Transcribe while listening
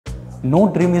No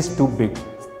dream is too big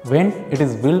when it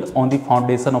is built on the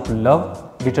foundation of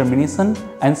love, determination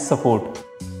and support.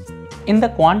 In the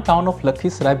quaint town of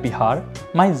Lakhisarai, Bihar,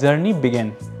 my journey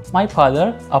began. My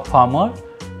father, a farmer,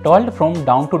 toiled from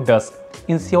dawn to dusk,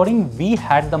 ensuring we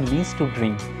had the means to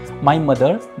dream. My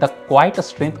mother, the quiet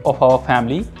strength of our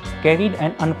family, carried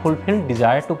an unfulfilled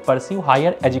desire to pursue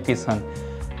higher education,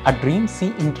 a dream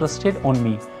she entrusted on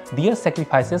me. Their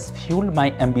sacrifices fueled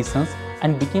my ambitions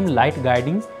and became light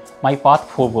guiding my path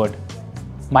forward.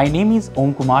 My name is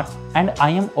Omm Kumar and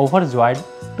I am overjoyed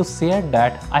to share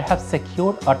that I have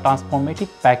secured a transformative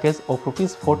package of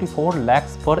Rs 44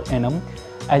 lakhs per annum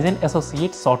as an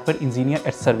associate software engineer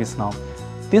at ServiceNow.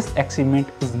 This achievement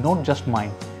is not just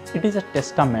mine, it is a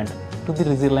testament to the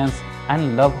resilience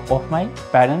and love of my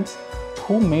parents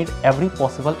who made every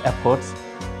possible efforts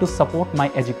to support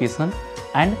my education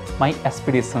and my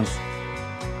aspirations.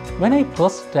 When I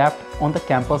first stepped on the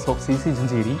campus of CGC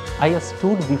Mohali, I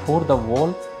stood before the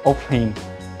wall of fame,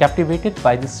 captivated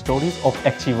by the stories of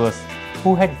achievers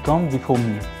who had come before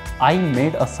me. I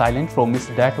made a silent promise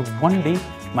that one day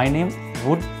my name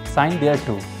would shine there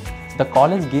too. The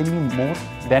college gave me more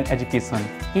than education.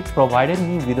 It provided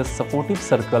me with a supportive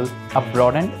circle, a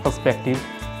broadened perspective,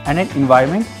 and an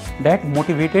environment that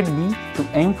motivated me to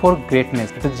aim for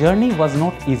greatness. The journey was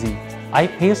not easy. I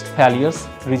faced failures,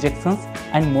 rejections,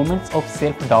 and moments of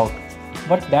self-doubt.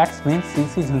 But that's when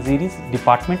CGC Mohali's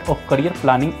Department of Career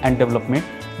Planning and Development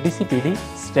 (DCPD)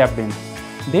 stepped in.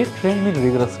 They trained me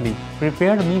rigorously,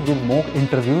 prepared me with mock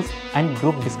interviews and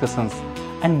group discussions,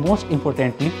 and most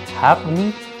importantly, helped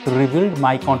me to rebuild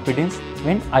my confidence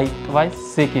when I was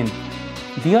shaken.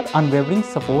 Their unwavering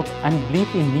support and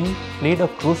belief in me played a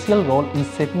crucial role in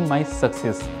shaping my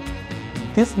success.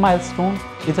 This milestone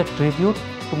is a tribute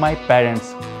to my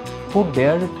parents who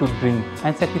dared to dream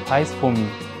and sacrifice for me,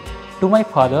 to my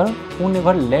father who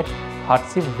never let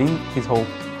hardship dim his hope,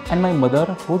 and my mother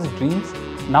whose dreams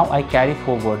now I carry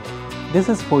forward. This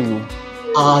is for you.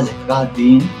 आज का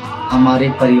दिन हमारे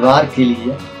परिवार के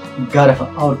लिए गर्व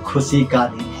और खुशी का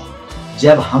दिन है।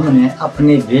 जब हमने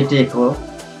अपने बेटे को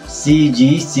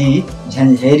CGC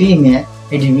झंझेरी में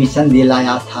एडमिशन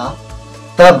दिलाया था,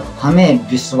 तब हमें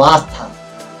विश्वास था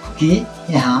कि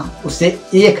यहाँ उसे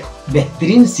एक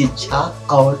बेहतरीन शिक्षा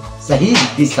और सही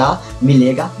दिशा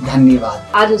मिलेगा।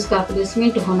 धन्यवाद। आज उसका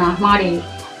प्लेसमेंट होना, हमारे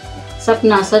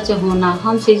सपना सच होना,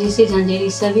 हम CGC झंझेरी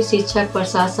सभी शिक्षक,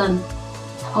 प्रशासन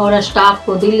और स्टाफ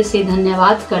को दिल से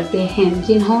धन्यवाद करते हैं,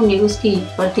 जिन्होंने उसकी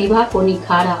प्रतिभा को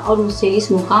निखारा और उसे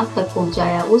इस मुकाम तक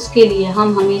पहुंचाया। उसके लिए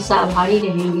हम हमेशा आभारी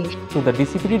रहेंगे। To the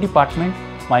DCPD department,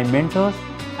 my mentors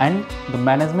and the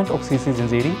management of CGC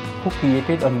Mohali who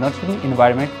created a nurturing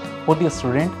environment for the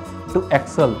student to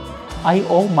excel, I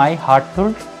owe my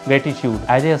heartfelt gratitude.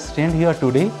 As I stand here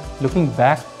today, looking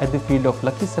back at the field of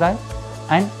Lakhisarai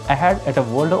and ahead at a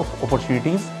world of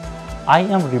opportunities, I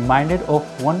am reminded of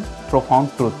one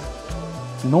profound truth.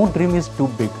 No dream is too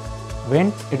big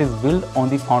when it is built on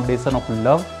the foundation of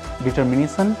love,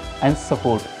 determination and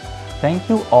support. Thank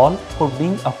you all for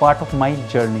being a part of my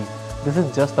journey. This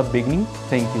is just the beginning.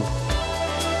 Thank you.